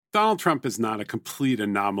Donald Trump is not a complete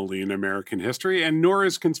anomaly in American history, and nor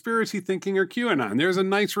is conspiracy thinking or QAnon. There's a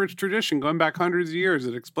nice, rich tradition going back hundreds of years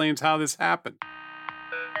that explains how this happened.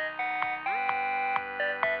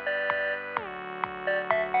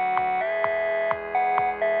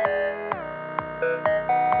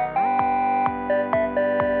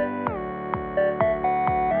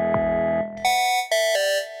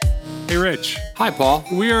 Hey, Rich. Hi, Paul.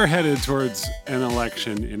 We are headed towards an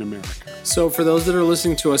election in America. So for those that are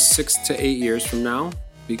listening to us 6 to 8 years from now,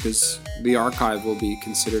 because the archive will be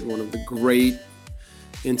considered one of the great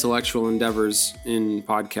intellectual endeavors in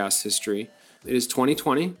podcast history, it is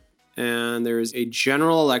 2020, and there is a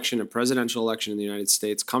general election, a presidential election in the United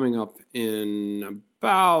States coming up in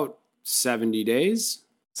about 70 days.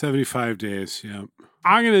 75 days, yeah.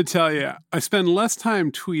 I'm going to tell you, I spend less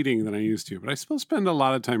time tweeting than I used to, but I still spend a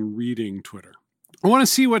lot of time reading Twitter. I want to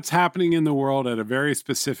see what's happening in the world at a very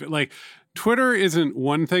specific, like, Twitter isn't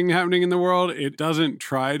one thing happening in the world. It doesn't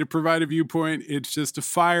try to provide a viewpoint. It's just a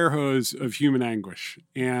fire hose of human anguish.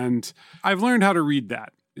 And I've learned how to read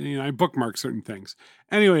that. You know, I bookmark certain things.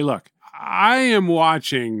 Anyway, look, I am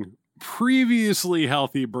watching previously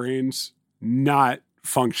healthy brains not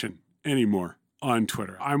function anymore on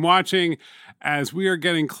Twitter. I'm watching as we are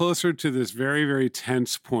getting closer to this very, very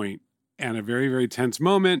tense point and a very, very tense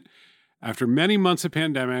moment. After many months of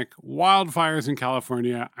pandemic, wildfires in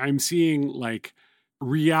California, I'm seeing like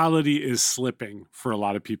reality is slipping for a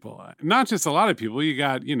lot of people. Not just a lot of people. You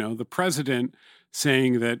got, the president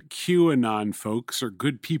saying that QAnon folks are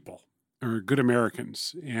good people or good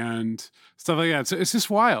Americans and stuff like that. So it's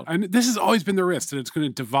just wild. And this has always been the risk that it's going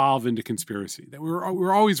to devolve into conspiracy, that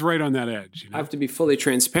we're always right on that edge. I have to be fully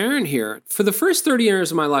transparent here. For the first 30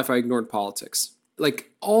 years of my life, I ignored politics.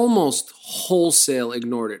 Like almost wholesale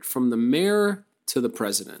ignored it, from the mayor to the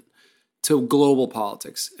president to global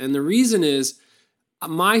politics. And the reason is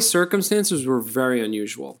my circumstances were very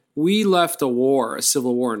unusual. We left a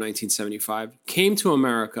civil war in 1975, came to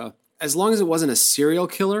America. As long as it wasn't a serial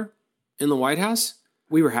killer in the White House,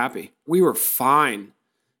 we were happy. We were fine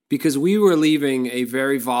because we were leaving a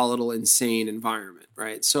very volatile, insane environment,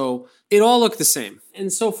 right? So it all looked the same.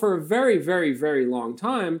 And so for a very, very, very long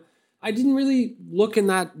time, I didn't really look in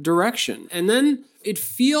that direction. And then it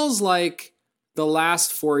feels like the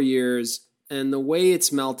last 4 years and the way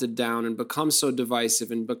it's melted down and become so divisive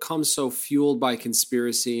and become so fueled by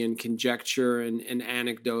conspiracy and conjecture and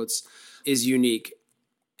anecdotes is unique.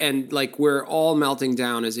 And like we're all melting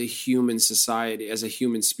down as a human society, as a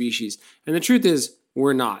human species. And the truth is,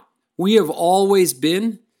 we're not. We have always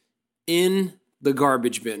been in the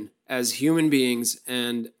garbage bin as human beings,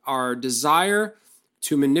 and our desire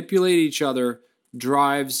to manipulate each other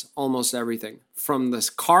drives almost everything, from this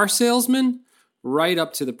car salesman right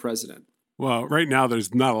up to the president. Well, right now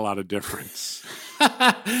there's not a lot of difference.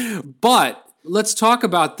 But let's talk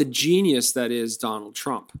about the genius that is Donald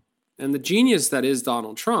Trump. And the genius that is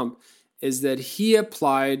Donald Trump is that he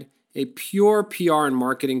applied a pure PR and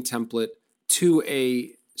marketing template to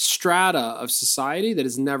a strata of society that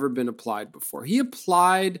has never been applied before. He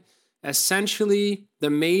applied essentially the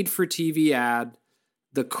made-for-TV ad,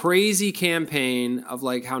 the crazy campaign of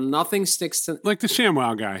like how nothing sticks to... Like the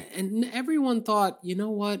ShamWow guy. And everyone thought, you know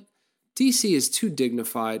what? DC is too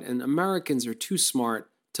dignified and Americans are too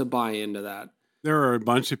smart to buy into that. There are a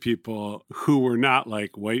bunch of people who were not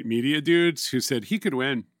like white media dudes who said he could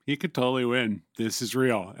win. He could totally win. This is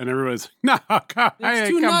real. And everyone's like, no, it's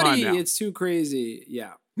too nutty. It's too crazy.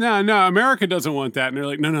 Yeah. No, America doesn't want that. And they're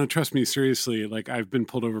like, no, trust me, seriously. Like, I've been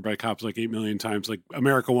pulled over by cops like 8 million times. Like,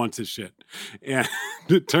 America wants this shit. And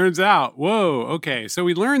it turns out, whoa, okay. So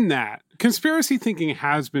we learned that. Conspiracy thinking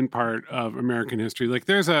has been part of American history. Like,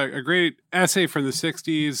 there's a great essay from the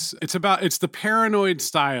 60s. It's the paranoid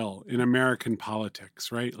style in American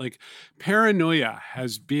politics, right? Like, paranoia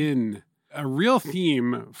has been a real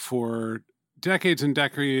theme for decades and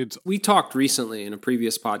decades. We talked recently in a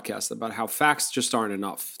previous podcast about how facts just aren't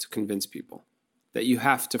enough to convince people, that you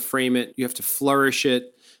have to frame it, you have to flourish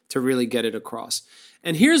it to really get it across.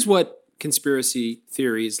 And here's what conspiracy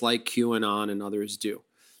theories like QAnon and others do.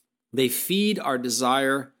 They feed our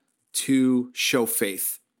desire to show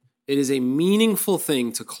faith. It is a meaningful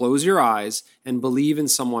thing to close your eyes and believe in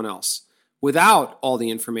someone else without all the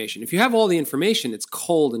information. If you have all the information, it's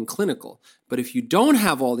cold and clinical. But if you don't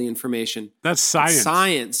have all the information, that's science. It's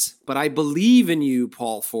science. But I believe in you,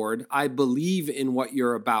 Paul Ford. I believe in what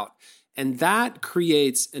you're about. And that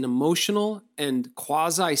creates an emotional and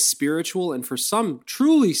quasi-spiritual, and for some,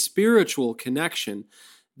 truly spiritual connection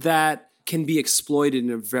that can be exploited in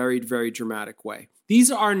a very, very dramatic way. These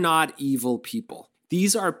are not evil people.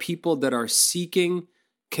 These are people that are seeking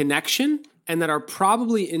connection and that are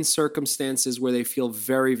probably in circumstances where they feel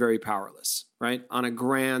very, very powerless, right? On a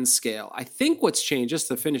grand scale. I think what's changed, just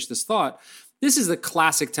to finish this thought, this is the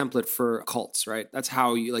classic template for cults, right? That's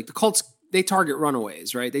how you, like the cults, they target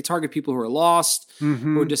runaways, right? They target people who are lost,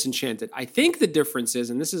 who are disenchanted. I think the difference is,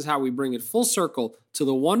 and this is how we bring it full circle to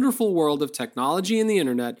the wonderful world of technology and the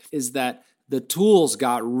internet, is that the tools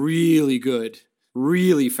got really good,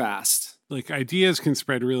 really fast. Like ideas can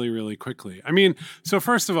spread really, really quickly. I mean, so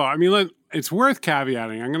first of all, I mean, it's worth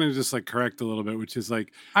caveating. I'm going to just like correct a little bit, which is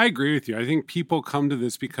like, I agree with you. I think people come to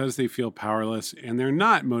this because they feel powerless and they're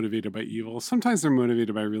not motivated by evil. Sometimes they're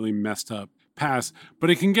motivated by really messed up past, but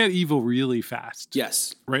it can get evil really fast.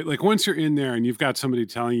 Yes. Right? Like once you're in there and you've got somebody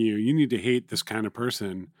telling you, you need to hate this kind of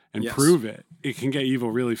person and prove it, it can get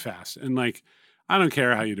evil really fast. And like, I don't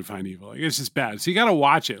care how you define evil. Like, it's just bad. So you got to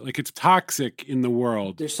watch it. Like it's toxic in the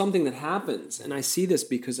world. There's something that happens. And I see this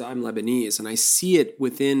because I'm Lebanese and I see it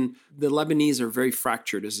within the Lebanese are very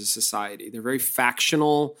fractured as a society. They're very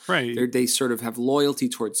factional. Right. They sort of have loyalty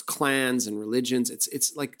towards clans and religions.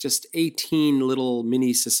 It's like just 18 little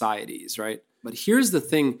mini societies, right? But here's the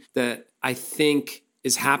thing that I think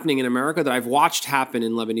is happening in America that I've watched happen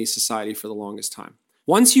in Lebanese society for the longest time.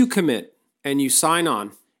 Once you commit and you sign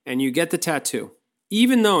on and you get the tattoo,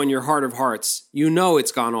 even though in your heart of hearts, you know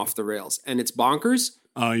it's gone off the rails and it's bonkers,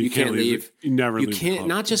 you can't leave. You never leave. You can't,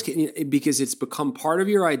 not just because it's become part of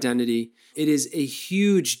your identity. It is a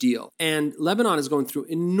huge deal. And Lebanon is going through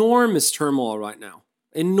enormous turmoil right now.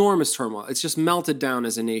 Enormous turmoil. It's just melted down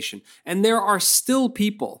as a nation. And there are still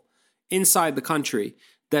people inside the country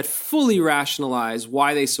that fully rationalize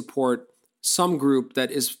why they support some group that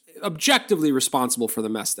is objectively responsible for the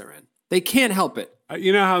mess they're in. They can't help it.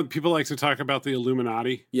 You know how people like to talk about the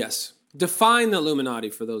Illuminati? Yes. Define the Illuminati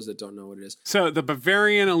for those that don't know what it is. So the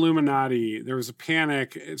Bavarian Illuminati, there was a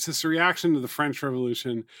panic. It's just a reaction to the French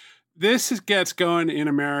Revolution. This gets going in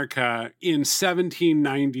America in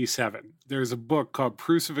 1797. There's a book called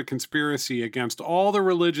Proofs of a Conspiracy Against All the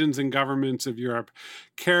Religions and Governments of Europe,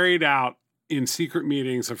 carried out in secret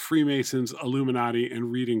meetings of Freemasons, Illuminati,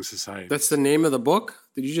 and Reading Society. That's the name of the book?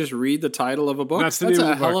 Did you just read the title of a book? That's the name of the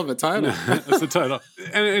book. That's a hell of a title. That's the title.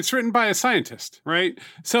 And it's written by a scientist, right?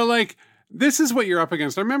 So like, this is what you're up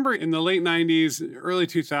against. I remember in the late 90s, early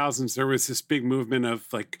 2000s, there was this big movement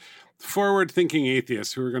of like forward-thinking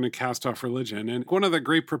atheists who were going to cast off religion. And one of the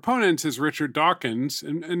great proponents is Richard Dawkins.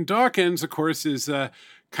 And Dawkins, of course, is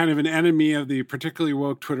kind of an enemy of the particularly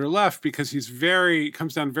woke Twitter left because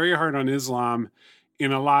comes down very hard on Islam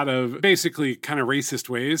in a lot of basically kind of racist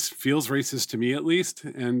ways, feels racist to me at least.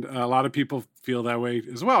 And a lot of people feel that way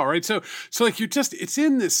as well, right? So like it's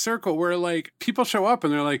in this circle where like people show up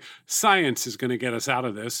and they're like, science is going to get us out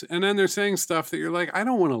of this. And then they're saying stuff that you're like, I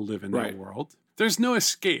don't want to live in that world. There's no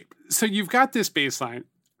escape. So you've got this baseline.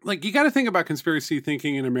 Like you got to think about conspiracy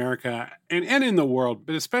thinking in America and in the world,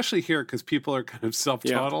 but especially here because people are kind of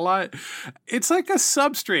self-taught a lot. It's like a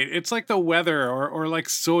substrate. It's like the weather or like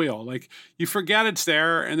soil. Like you forget it's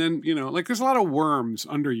there and then, like there's a lot of worms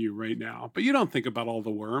under you right now, but you don't think about all the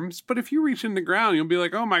worms. But if you reach in the ground, you'll be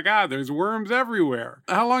like, oh my God, there's worms everywhere.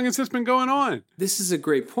 How long has this been going on? This is a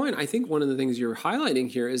great point. I think one of the things you're highlighting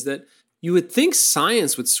here is that you would think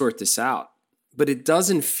science would sort this out, but it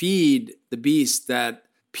doesn't feed the beast that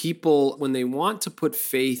people, when they want to put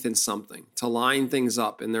faith in something, to line things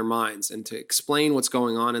up in their minds and to explain what's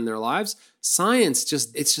going on in their lives, science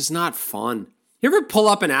it's just not fun. You ever pull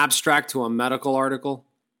up an abstract to a medical article?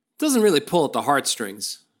 It doesn't really pull at the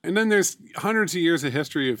heartstrings. And then there's hundreds of years of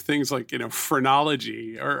history of things like,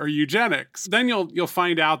 phrenology or eugenics. Then you'll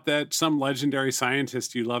find out that some legendary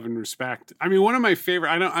scientist you love and respect. I mean, one of my favorite,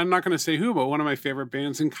 I'm not going to say who, but one of my favorite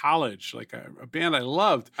bands in college, like a band I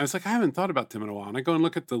loved. I was like, I haven't thought about them in a while. And I go and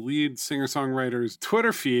look at the lead singer-songwriter's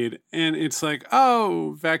Twitter feed, and it's like,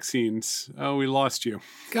 oh, vaccines. Oh, we lost you.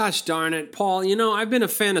 Gosh darn it, Paul. I've been a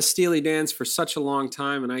fan of Steely Dan for such a long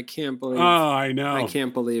time, and I can't believe it. Oh, I know. I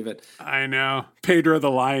can't believe it. I know. Pedro the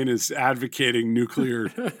Lion is advocating nuclear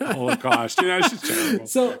holocaust. It's just terrible.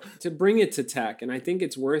 So to bring it to tech, and I think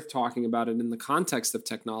it's worth talking about it in the context of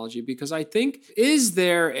technology, because I think, is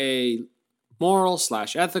there a moral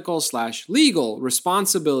 / ethical / legal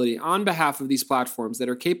responsibility on behalf of these platforms that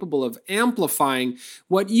are capable of amplifying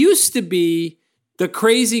what used to be the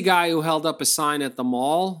crazy guy who held up a sign at the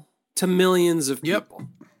mall to millions of people?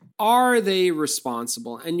 Yep. Are they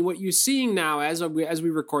responsible? And what you're seeing now as we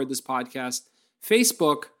record this podcast,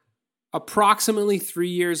 Facebook, approximately 3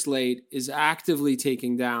 years late, is actively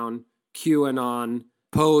taking down QAnon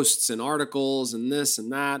posts and articles and this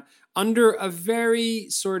and that under a very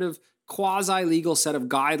sort of quasi-legal set of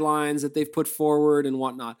guidelines that they've put forward and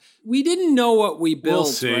whatnot. We didn't know what we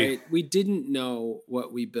built, right? We didn't know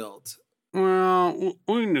what we built. Well,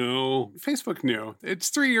 we knew. Facebook knew. It's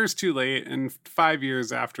 3 years too late and 5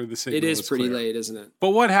 years after the signal. It is pretty clear. late, isn't it?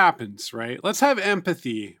 But what happens, right? Let's have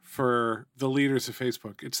empathy for the leaders of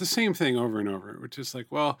Facebook. It's the same thing over and over, which is like,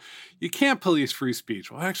 well, you can't police free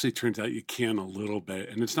speech. Well, it actually turns out you can a little bit.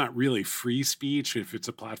 And it's not really free speech if it's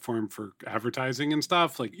a platform for advertising and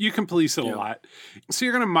stuff. Like, you can police it a lot. So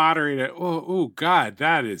you're going to moderate it. Oh, God,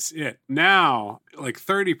 that is it. Now, like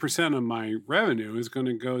 30% of my revenue is going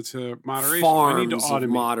to go to moderation. Farms I need to automate. Of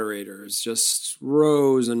moderators, just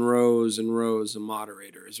rows and rows and rows of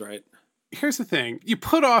moderators, right? Here's the thing. You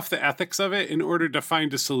put off the ethics of it in order to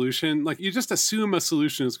find a solution. Like, you just assume a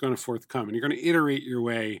solution is going to forthcome and you're going to iterate your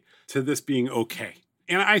way to this being okay.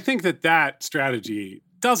 And I think that strategy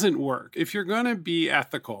doesn't work. If you're going to be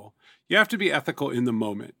ethical, you have to be ethical in the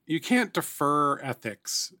moment. You can't defer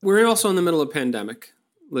ethics. We're also in the middle of pandemic,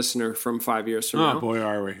 listener, from 5 years from now. Oh, boy,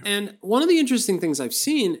 are we. And one of the interesting things I've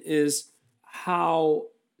seen is how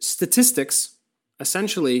statistics,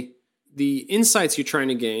 essentially the insights you're trying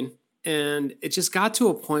to gain, and it just got to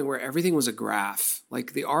a point where everything was a graph.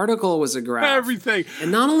 Like, the article was a graph. Everything.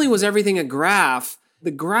 And not only was everything a graph,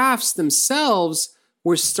 the graphs themselves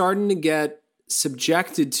were starting to get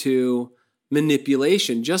subjected to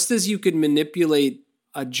manipulation. Just as you could manipulate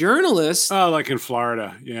a journalist. Oh, like in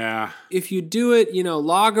Florida. Yeah. If you do it,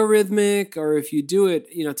 logarithmic, or if you do it,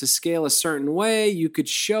 to scale a certain way, you could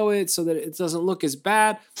show it so that it doesn't look as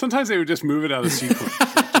bad. Sometimes they would just move it out of sequence.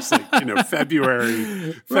 Just like,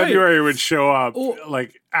 February would show up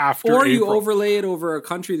like after Or you April. overlay it over a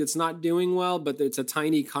country that's not doing well, but it's a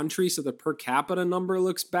tiny country, so the per capita number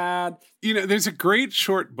looks bad. There's a great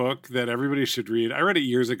short book that everybody should read. I read it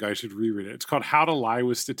years ago. I should reread it. It's called How to Lie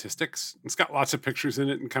with Statistics. It's got lots of pictures in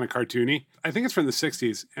it and kind of cartoony. I think it's from the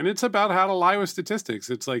 60s, and it's about how to lie with statistics.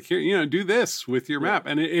 It's like, here, do this with your map.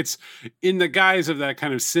 And it's in the guise of that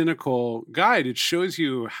kind of cynical guide. It shows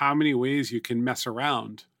you how many ways you can mess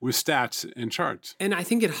around with stats and charts. And I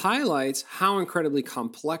think it highlights how incredibly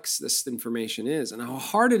complex this information is and how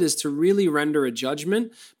hard it is to really render a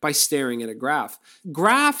judgment by staring at a graph.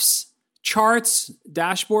 Graphs, charts,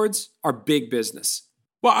 dashboards are big business.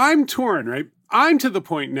 Well, I'm torn, right? I'm to the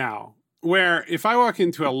point now where if I walk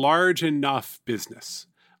into a large enough business,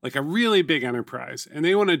 like a really big enterprise, and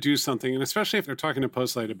they want to do something, and especially if they're talking to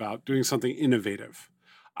Postlight about doing something innovative,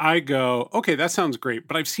 I go, okay, that sounds great.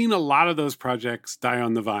 But I've seen a lot of those projects die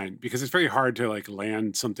on the vine because it's very hard to like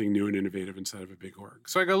land something new and innovative inside of a big org.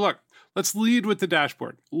 So I go, look, let's lead with the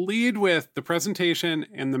dashboard. Lead with the presentation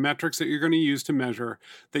and the metrics that you're going to use to measure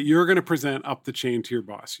that you're going to present up the chain to your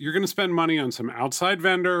boss. You're going to spend money on some outside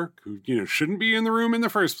vendor who, shouldn't be in the room in the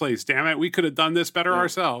first place. Damn it, we could have done this better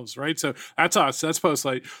ourselves, right? So that's us. That's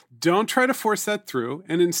Postlight. Don't try to force that through.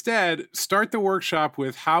 And instead, start the workshop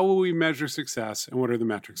with how will we measure success and what are the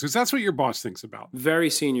metrics? Because that's what your boss thinks about. Very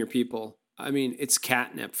senior people. I mean, it's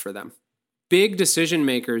catnip for them. Big decision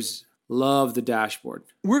makers love the dashboard.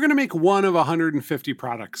 We're going to make one of 150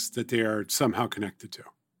 products that they are somehow connected to.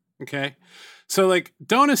 Okay? So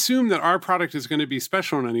don't assume that our product is going to be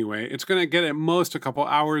special in any way. It's going to get at most a couple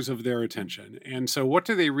hours of their attention. And so what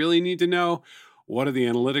do they really need to know? What do the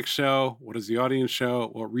analytics show? What does the audience show?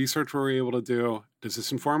 What research were we able to do? Does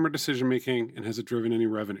this inform our decision making? And has it driven any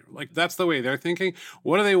revenue? That's the way they're thinking.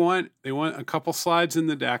 What do they want? They want a couple slides in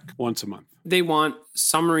the deck once a month. They want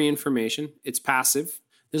summary information. It's passive.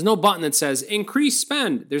 There's no button that says increase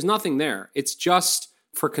spend. There's nothing there. It's just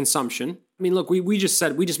for consumption. I mean, look, we just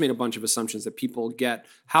made a bunch of assumptions that people get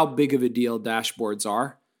how big of a deal dashboards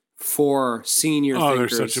are for senior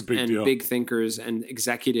thinkers and deal. Big thinkers and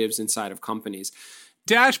executives inside of companies.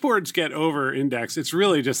 Dashboards get over indexed. It's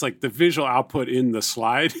really just like the visual output in the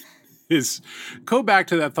slide is go back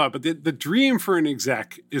to that thought. But the dream for an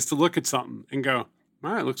exec is to look at something and go,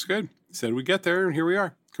 all right, looks good. Said we get there and here we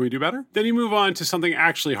are. Can we do better? Then you move on to something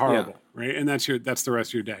actually horrible, right? And that's the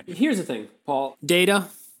rest of your day. Here's the thing, Paul. Data,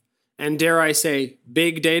 and dare I say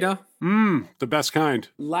big data. The best kind.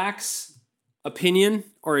 Lacks opinion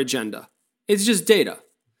or agenda. It's just data.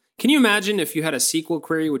 Can you imagine if you had a SQL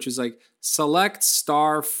query which is like select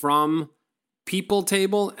star from people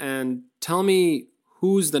table and tell me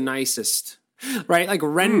who's the nicest, right? Like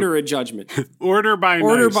render a judgment. Order by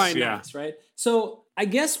nice, right? So I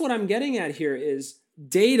guess what I'm getting at here is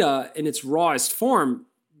data in its rawest form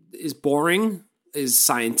is boring, is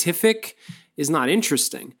scientific, is not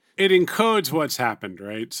interesting. It encodes what's happened,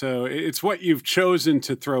 right? So it's what you've chosen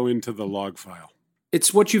to throw into the log file.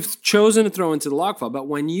 It's what you've chosen to throw into the log file. But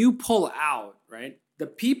when you pull out, right, the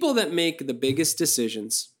people that make the biggest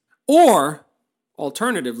decisions, Or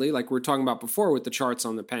alternatively, like we were talking about before with the charts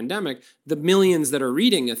on the pandemic, the millions that are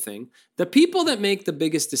reading a thing, the people that make the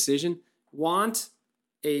biggest decision want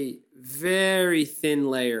a very thin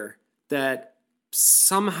layer that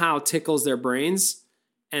somehow tickles their brains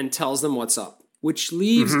and tells them what's up, which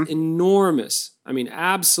leaves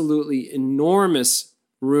absolutely enormous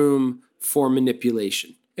room for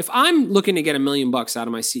manipulation. If I'm looking to get $1 million out of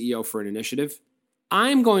my CEO for an initiative,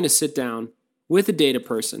 I'm going to sit down with a data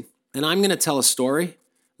person and I'm going to tell a story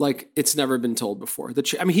like it's never been told before.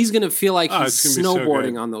 He's going to feel like he's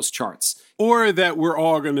snowboarding on those charts. Or that we're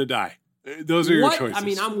all going to die. Those are your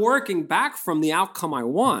choices. I'm working back from the outcome I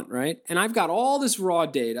want, right? And I've got all this raw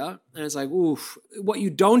data, and it's like, oof, what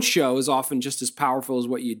you don't show is often just as powerful as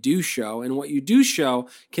what you do show. And what you do show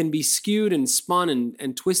can be skewed and spun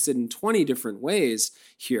and twisted in 20 different ways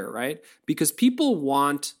here, right? Because people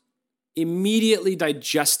want immediately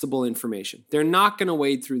digestible information. They're not going to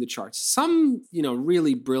wade through the charts. Some,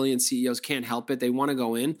 really brilliant CEOs can't help it. They want to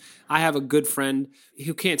go in. I have a good friend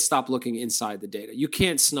who can't stop looking inside the data. You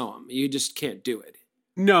can't snow him. You just can't do it.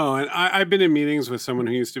 No, and I've been in meetings with someone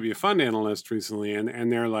who used to be a fund analyst recently,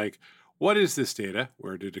 and they're like, what is this data?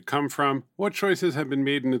 Where did it come from? What choices have been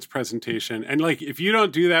made in its presentation? And if you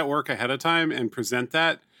don't do that work ahead of time and present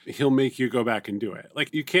that, he'll make you go back and do it.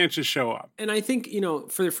 You can't just show up. And I think,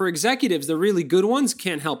 for executives, the really good ones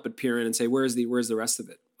can't help but peer in and say, where's the rest of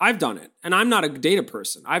it? I've done it. And I'm not a data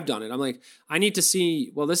person. I've done it. I'm like, I need to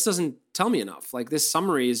see, this doesn't tell me enough. This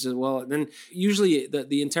summary is just, then usually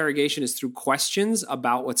the interrogation is through questions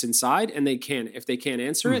about what's inside. And if they can't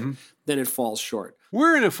answer it, then it falls short.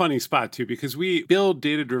 We're in a funny spot too, because we build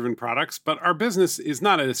data-driven products, but our business is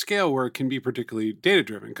not at a scale where it can be particularly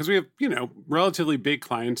data-driven because we have, relatively big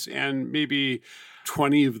clients and maybe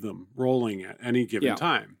 20 of them rolling at any given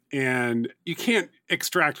time. And you can't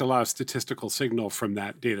extract a lot of statistical signal from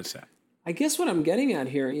that data set. I guess what I'm getting at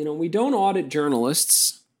here, we don't audit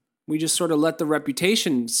journalists. We just sort of let the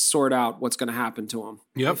reputation sort out what's going to happen to them.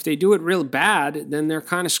 Yep. If they do it real bad, then they're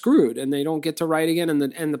kind of screwed and they don't get to write again.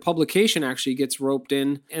 And the publication actually gets roped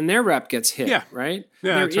in and their rep gets hit, right?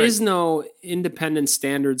 Yeah, there is no independent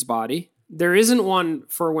standards body. There isn't one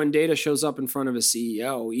for when data shows up in front of a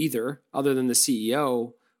CEO either, other than the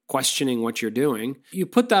CEO questioning what you're doing. You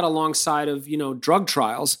put that alongside of, drug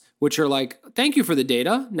trials, which are like, thank you for the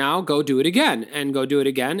data. Now go do it again and go do it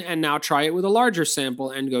again. And now try it with a larger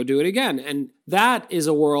sample and go do it again. And that is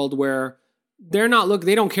a world where they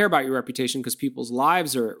don't care about your reputation because people's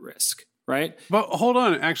lives are at risk, right? But hold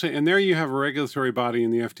on, actually. And there you have a regulatory body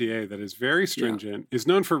in the FDA that is very stringent, is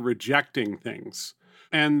known for rejecting things,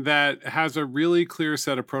 and that has a really clear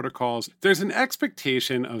set of protocols. There's an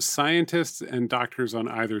expectation of scientists and doctors on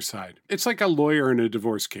either side. It's like a lawyer in a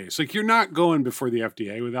divorce case. You're not going before the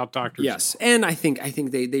FDA without doctors. Yes, and I think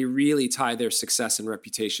they really tie their success and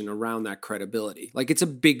reputation around that credibility. It's a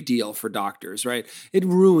big deal for doctors, right? It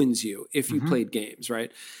ruins you if you played games,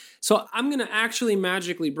 right? So I'm going to actually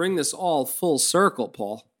magically bring this all full circle,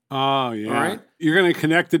 Paul. Oh, yeah. All right. You're going to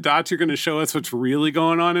connect the dots. You're going to show us what's really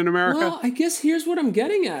going on in America? Well, I guess here's what I'm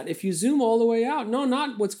getting at. If you zoom all the way out, no,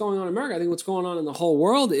 not what's going on in America. I think what's going on in the whole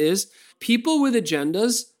world is people with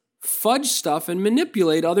agendas fudge stuff and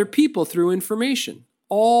manipulate other people through information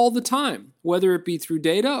all the time, whether it be through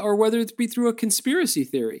data or whether it be through a conspiracy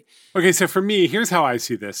theory. Okay, so for me, here's how I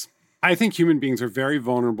see this. I think human beings are very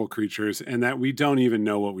vulnerable creatures and that we don't even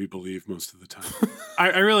know what we believe most of the time.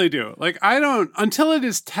 I really do. Until it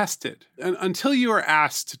is tested, and until you are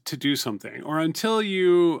asked to do something, or until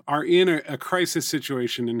you are in a crisis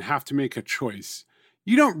situation and have to make a choice,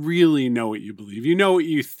 you don't really know what you believe. You know what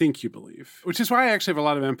you think you believe, which is why I actually have a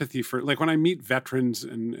lot of empathy for, when I meet veterans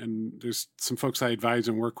and there's some folks I advise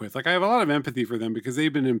and work with, I have a lot of empathy for them because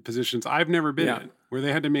they've been in positions I've never been in, where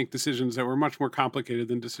they had to make decisions that were much more complicated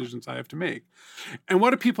than decisions I have to make. And what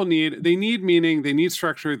do people need? They need meaning, they need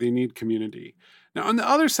structure, they need community. Now, on the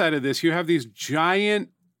other side of this, you have these giant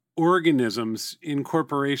organisms in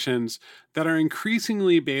corporations that are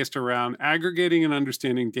increasingly based around aggregating and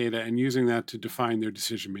understanding data and using that to define their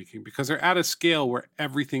decision making because they're at a scale where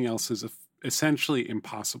everything else is essentially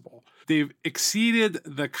impossible. They've exceeded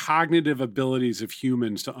the cognitive abilities of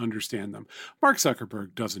humans to understand them. Mark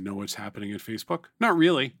Zuckerberg doesn't know what's happening at Facebook. Not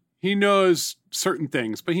really. He knows certain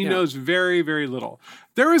things, but he knows very, very little.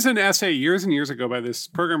 There was an essay years and years ago by this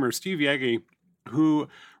programmer, Steve Yegi, who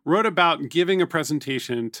wrote about giving a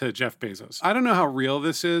presentation to Jeff Bezos. I don't know how real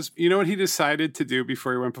this is. You know what he decided to do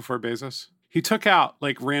before he went before Bezos? He took out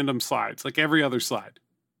random slides, every other slide,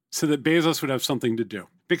 so that Bezos would have something to do.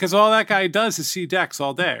 Because all that guy does is see decks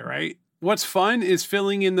all day, right? What's fun is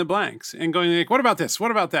filling in the blanks and going like, what about this?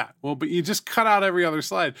 What about that? Well, but you just cut out every other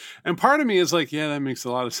slide. And part of me is like, yeah, that makes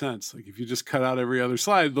a lot of sense. Like if you just cut out every other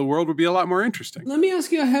slide, the world would be a lot more interesting. Let me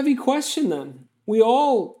ask you a heavy question then. We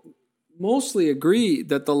all mostly agree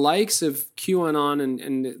that the likes of QAnon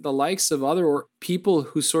and the likes of other people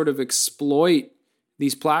who sort of exploit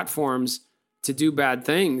these platforms to do bad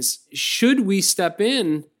things, should we step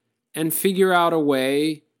in and figure out a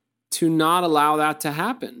way to not allow that to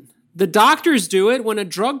happen? The doctors do it when a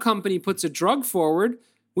drug company puts a drug forward.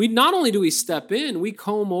 We not only do we step in, we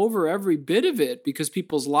comb over every bit of it because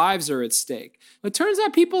people's lives are at stake. It turns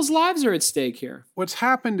out people's lives are at stake here. What's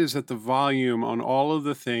happened is that the volume on all of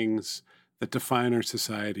the things that define our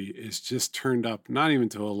society is just turned up, not even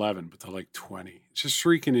to 11, but to like 20. It's just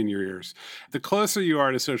shrieking in your ears. The closer you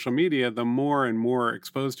are to social media, the more and more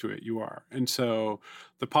exposed to it you are. And so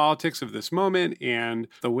the politics of this moment and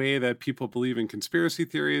the way that people believe in conspiracy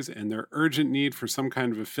theories and their urgent need for some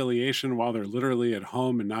kind of affiliation while they're literally at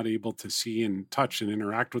home and not able to see and touch and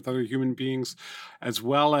interact with other human beings, as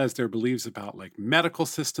well as their beliefs about like medical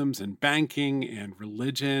systems and banking and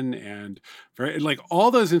religion and like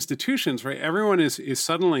all those institutions, right? Everyone is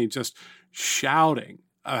suddenly just shouting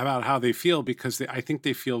about how they feel because I think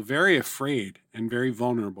they feel very afraid and very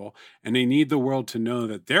vulnerable, and they need the world to know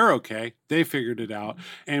that they're okay, they figured it out.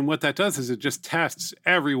 And what that does is it just tests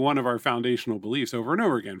every one of our foundational beliefs over and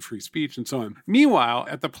over again, free speech and so on. Meanwhile,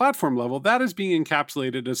 at the platform level, that is being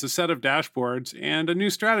encapsulated as a set of dashboards and a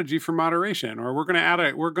new strategy for moderation, or we're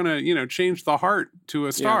going to change the heart to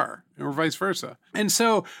a star, or vice versa. And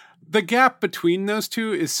so the gap between those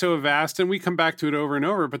two is so vast, and we come back to it over and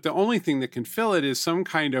over, but the only thing that can fill it is some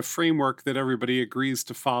kind of framework that everybody agrees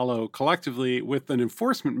to follow collectively with an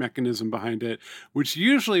enforcement mechanism behind it, which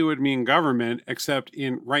usually would mean government, except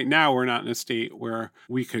right now we're not in a state where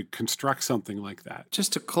we could construct something like that.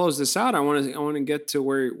 Just to close this out, I want to get to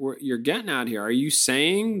where you're getting at here. Are you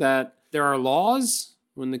saying that there are laws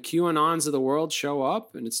when the QAnons of the world show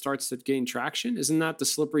up and it starts to gain traction? Isn't that the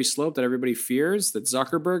slippery slope that everybody fears, that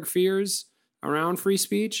Zuckerberg fears around free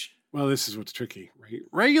speech? Well, this is what's tricky, right?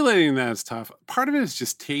 Regulating that is tough. Part of it is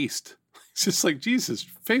just taste. It's just like, Jesus,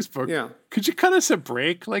 Facebook, could you cut us a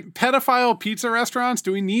break? Like pedophile pizza restaurants,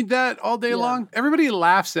 do we need that all day long? Everybody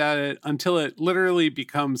laughs at it until it literally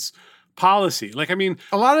becomes policy. Like, I mean,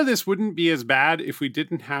 a lot of this wouldn't be as bad if we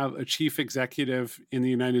didn't have a chief executive in the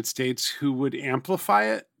United States who would amplify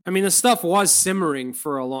it. I mean, the stuff was simmering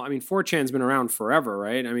for a long... I mean, 4chan's been around forever,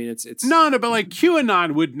 right? I mean, it's... No, but like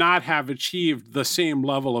QAnon would not have achieved the same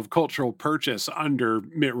level of cultural purchase under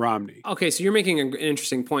Mitt Romney. Okay, so you're making an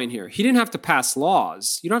interesting point here. He didn't have to pass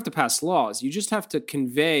laws. You don't have to pass laws. You just have to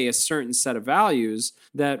convey a certain set of values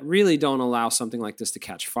that really don't allow something like this to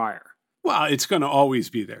catch fire. Well, it's going to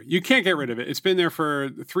always be there. You can't get rid of it. It's been there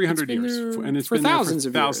for 300 years. And it's been thousands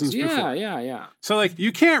there for thousands years. before. Yeah. So, like,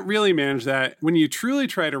 you can't really manage that. When you truly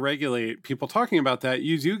try to regulate people talking about that,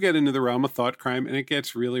 you do get into the realm of thought crime, and it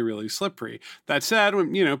gets really, really slippery. That said,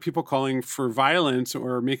 when, people calling for violence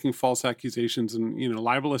or making false accusations and,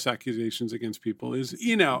 libelous accusations against people is,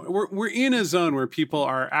 we're in a zone where people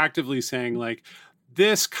are actively saying, like,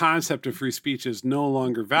 this concept of free speech is no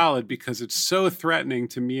longer valid because it's so threatening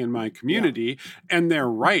to me and my community. And they're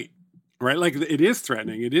right? Like it is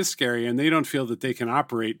threatening. It is scary. And they don't feel that they can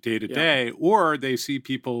operate day to day, or they see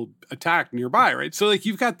people attacked nearby. Right. So like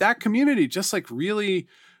you've got that community just like really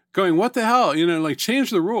going, what the hell, like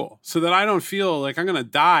change the rule so that I don't feel like I'm going to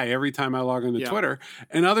die every time I log into Twitter.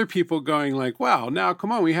 And other people going like, wow, now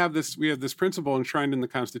come on, we have this principle enshrined in the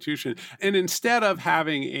Constitution. And instead of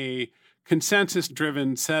having a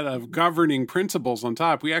consensus-driven set of governing principles on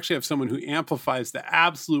top, we actually have someone who amplifies the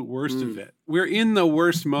absolute worst of it. We're in the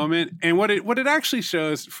worst moment. And what it actually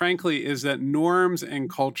shows, frankly, is that norms and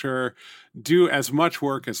culture do as much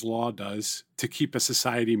work as law does to keep a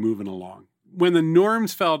society moving along. When the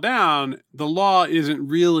norms fell down, the law isn't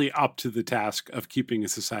really up to the task of keeping a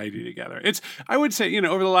society together. I would say,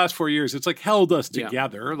 over the last 4 years, it's like held us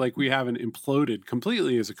together. Like we haven't imploded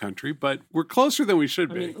completely as a country, but we're closer than we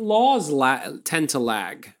should be. I mean, laws tend to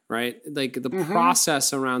lag, right? Like the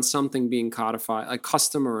process around something being codified, a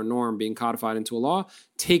custom or a norm being codified into a law,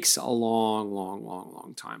 takes a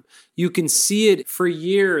long time. You can see it for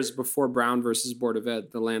years before Brown versus Board of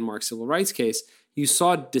Ed, the landmark civil rights case. You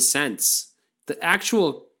saw dissents. The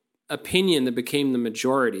actual opinion that became the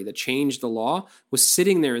majority that changed the law was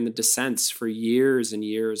sitting there in the dissents for years and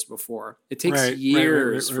years before. It takes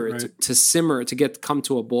years for it to simmer, to come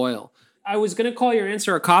to a boil. I was going to call your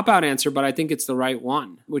answer a cop-out answer, but I think it's the right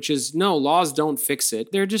one, which is no, laws don't fix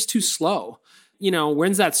it. They're just too slow.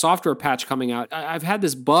 when's that software patch coming out? I've had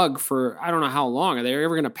this bug for I don't know how long. Are they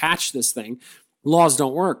ever going to patch this thing? Laws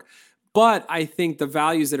don't work. But I think the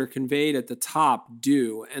values that are conveyed at the top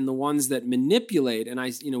do, and the ones that manipulate, and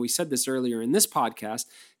we said this earlier in this podcast,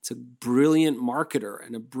 it's a brilliant marketer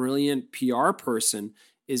and a brilliant PR person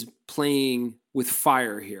is playing with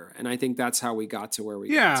fire here. And I think that's how we got to where we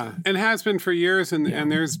got to. And has been for years. And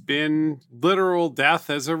there's been literal death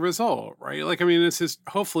as a result, right? Like, I mean, this is,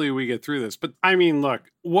 hopefully we get through this. But I mean, look,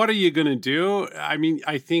 what are you going to do? I mean,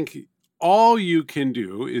 I think all you can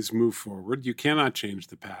do is move forward. You cannot change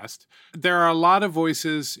the past. There are a lot of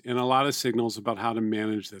voices and a lot of signals about how to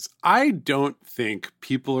manage this. I don't think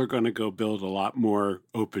people are going to go build a lot more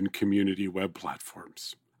open community web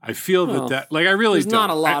platforms. I feel that I really there's don't. Not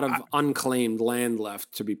a lot of unclaimed land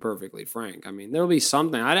left, to be perfectly frank. I mean, there'll be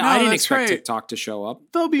something. I didn't expect TikTok to show up.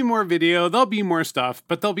 There'll be more video. There'll be more stuff,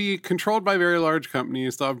 but they'll be controlled by very large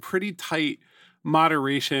companies. They'll have pretty tight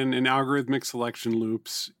moderation and algorithmic selection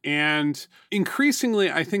loops. And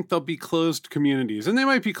increasingly, I think they'll be closed communities. And they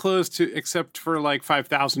might be closed to except for like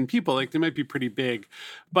 5,000 people. Like they might be pretty big.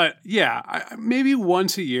 But yeah, maybe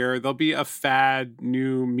once a year, there'll be a fad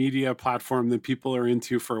new media platform that people are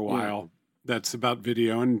into for a while. That's about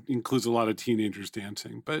video and includes a lot of teenagers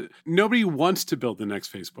dancing. But nobody wants to build the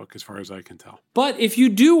next Facebook, as far as I can tell. But if you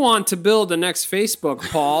do want to build the next Facebook,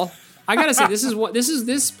 Paul, I gotta say, this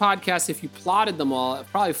podcast, if you plotted them all, it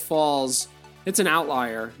probably falls. It's an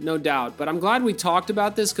outlier, no doubt. But I'm glad we talked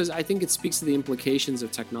about this because I think it speaks to the implications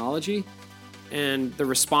of technology and the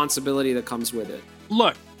responsibility that comes with it.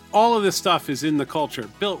 Look, all of this stuff is in the culture,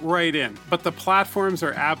 built right in. But the platforms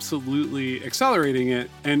are absolutely accelerating it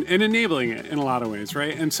and enabling it in a lot of ways,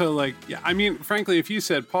 right? And so, I mean, frankly, if you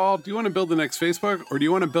said, Paul, do you want to build the next Facebook, or do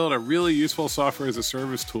you want to build a really useful software as a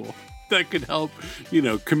service tool that could help,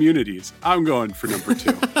 communities? I'm going for number 2.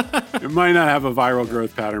 It might not have a viral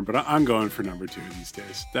growth pattern, but I'm going for number 2 these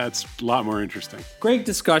days. That's a lot more interesting. Great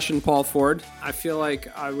discussion, Paul Ford. I feel like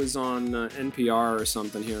I was on NPR or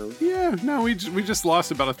something here. Yeah, no, we just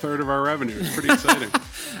lost about a third of our revenue. It's pretty exciting.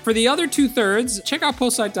 For the other 2/3, check out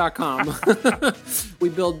postlight.com. We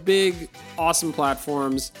build big, awesome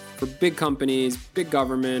platforms for big companies, big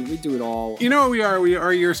government. We do it all. You know what we are? We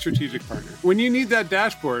are your strategic partner. When you need that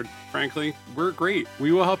dashboard, frankly, we're great.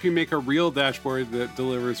 We will help you make a real dashboard that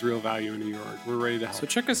delivers real value in your org. We're ready to help. So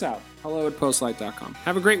check us out. Hello@postlight.com.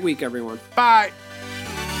 Have a great week, everyone. Bye.